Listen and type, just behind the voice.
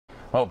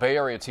Well, Bay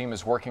Area team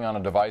is working on a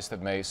device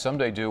that may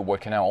someday do what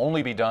can now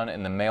only be done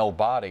in the male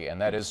body, and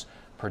that is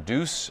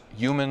produce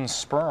human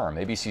sperm.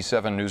 ABC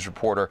 7 News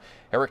reporter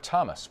Eric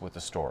Thomas with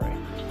the story.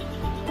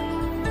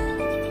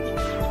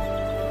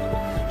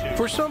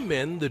 For some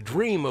men, the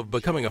dream of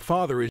becoming a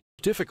father is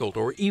difficult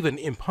or even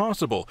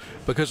impossible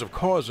because of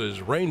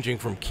causes ranging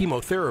from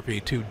chemotherapy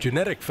to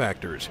genetic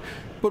factors.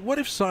 But what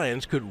if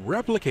science could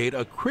replicate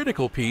a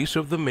critical piece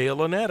of the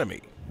male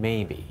anatomy?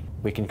 Maybe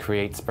we can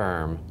create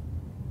sperm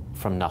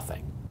from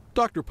nothing.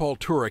 Dr. Paul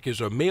Turek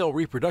is a male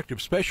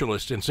reproductive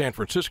specialist in San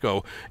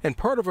Francisco and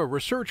part of a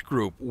research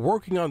group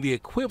working on the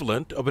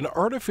equivalent of an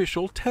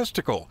artificial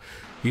testicle.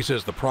 He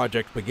says the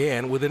project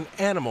began with an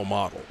animal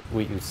model.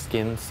 We use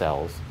skin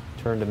cells,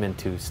 turned them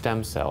into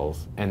stem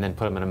cells, and then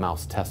put them in a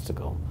mouse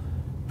testicle.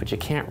 But you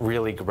can't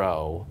really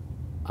grow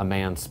a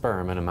man's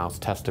sperm in a mouse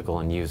testicle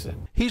and use it.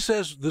 He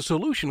says the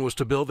solution was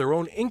to build their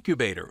own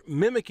incubator,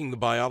 mimicking the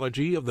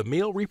biology of the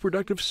male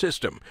reproductive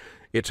system.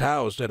 It's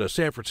housed at a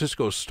San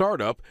Francisco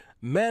startup,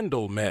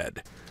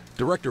 MandleMed.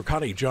 Director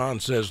Connie John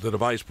says the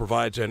device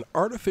provides an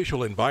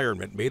artificial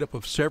environment made up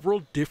of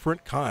several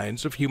different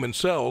kinds of human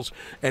cells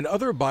and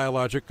other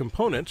biologic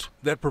components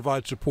that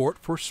provide support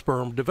for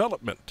sperm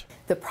development.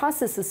 The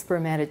process of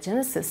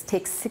spermatogenesis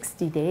takes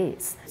 60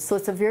 days, so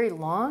it's a very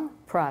long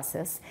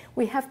process.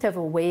 We have to have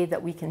a way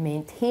that we can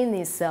maintain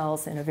these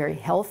cells in a very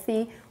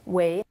healthy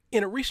way.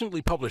 In a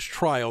recently published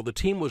trial, the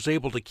team was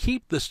able to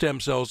keep the stem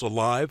cells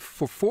alive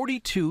for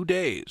 42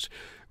 days.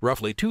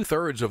 Roughly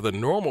 2/3 of the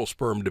normal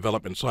sperm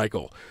development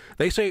cycle.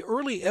 They say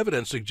early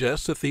evidence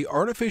suggests that the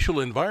artificial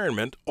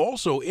environment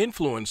also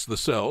influenced the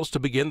cells to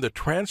begin the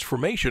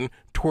transformation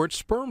towards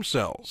sperm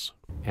cells.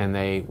 And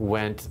they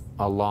went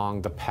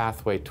along the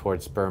pathway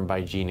towards sperm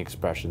by gene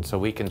expression. So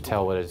we can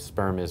tell what a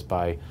sperm is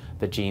by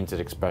the genes it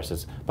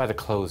expresses, by the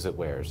clothes it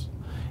wears.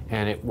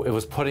 And it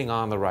was putting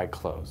on the right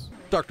clothes.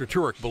 Dr.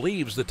 Turek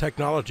believes the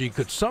technology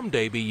could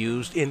someday be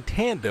used in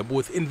tandem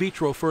with in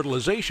vitro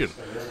fertilization.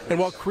 And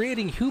while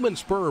creating human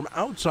sperm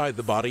outside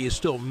the body is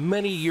still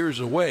many years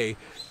away,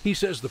 he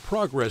says the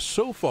progress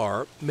so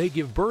far may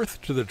give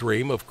birth to the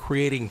dream of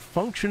creating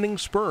functioning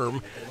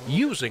sperm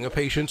using a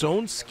patient's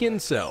own skin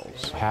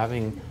cells.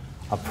 Having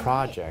a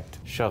project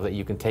show that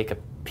you can take a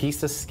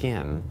piece of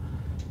skin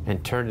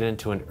and turn it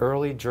into an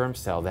early germ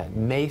cell that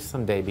may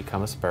someday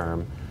become a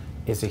sperm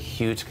is a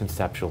huge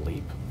conceptual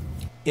leap.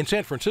 In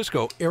San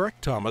Francisco, Eric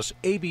Thomas,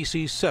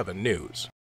 ABC 7 News.